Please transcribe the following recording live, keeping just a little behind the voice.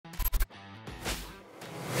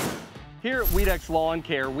Here at Weedex Lawn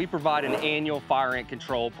Care, we provide an annual fire ant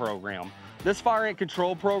control program. This fire ant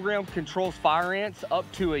control program controls fire ants up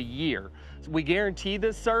to a year. We guarantee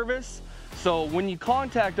this service, so when you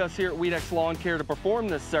contact us here at Weedex Lawn Care to perform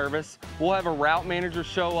this service, we'll have a route manager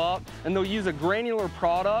show up and they'll use a granular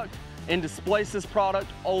product and displace this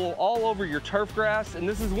product all over your turf grass, and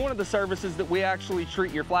this is one of the services that we actually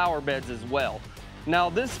treat your flower beds as well.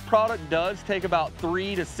 Now, this product does take about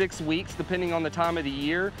 3 to 6 weeks, depending on the time of the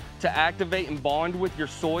year, to activate and bond with your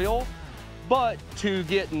soil. But to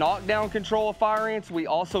get knockdown control of fire ants, we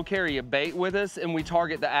also carry a bait with us and we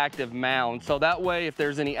target the active mound. So that way, if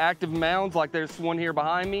there's any active mounds, like there's one here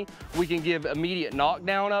behind me, we can give immediate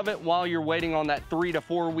knockdown of it while you're waiting on that 3 to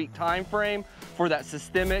 4 week time frame for that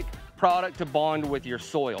systemic product to bond with your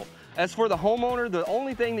soil. As for the homeowner, the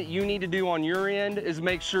only thing that you need to do on your end is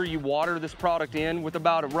make sure you water this product in with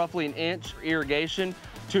about roughly an inch irrigation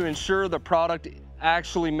to ensure the product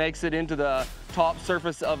actually makes it into the top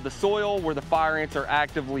surface of the soil where the fire ants are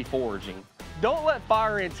actively foraging. Don't let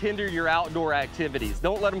fire ants hinder your outdoor activities.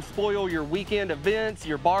 Don't let them spoil your weekend events,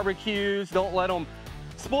 your barbecues. Don't let them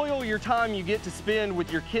spoil your time you get to spend with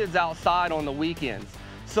your kids outside on the weekends.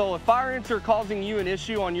 So if fire ants are causing you an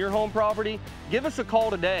issue on your home property, give us a call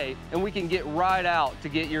today and we can get right out to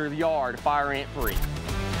get your yard fire ant free.